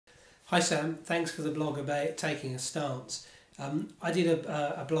Hi Sam, thanks for the blog about taking a stance. I did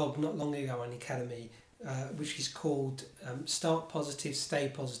a blog not long ago on Academy which is called Start Positive,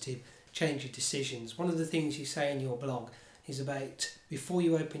 Stay Positive, Change Your Decisions. One of the things you say in your blog is about before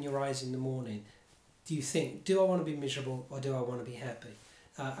you open your eyes in the morning, do you think, do I want to be miserable or do I want to be happy?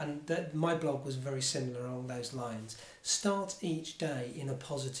 My blog was very similar along those lines. Start each day in a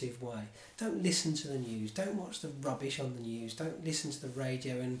positive way. Don't listen to the news. Don't watch the rubbish on the news. Don't listen to the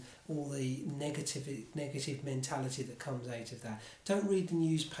radio and all the negative mentality that comes out of that. Don't read the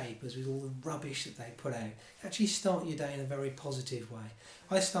newspapers with all the rubbish that they put out. Actually start your day in a very positive way.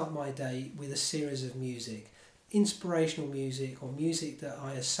 I start my day with a series of music. Inspirational music or music that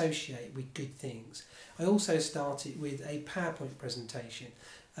I associate with good things. I also start it with a PowerPoint presentation,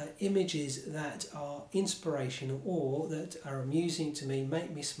 images that are inspirational or that are amusing to me,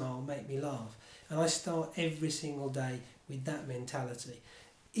 make me smile, make me laugh. And I start every single day with that mentality.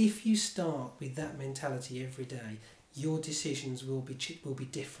 If you start with that mentality every day, your decisions will be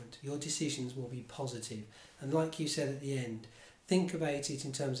different. Your decisions will be positive. And like you said at the end, think about it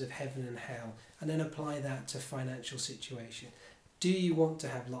in terms of heaven and hell and then apply that to financial situation. Do you want to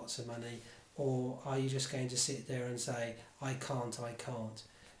have lots of money or are you just going to sit there and say, I can't, I can't?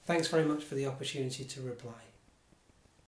 Thanks very much for the opportunity to reply.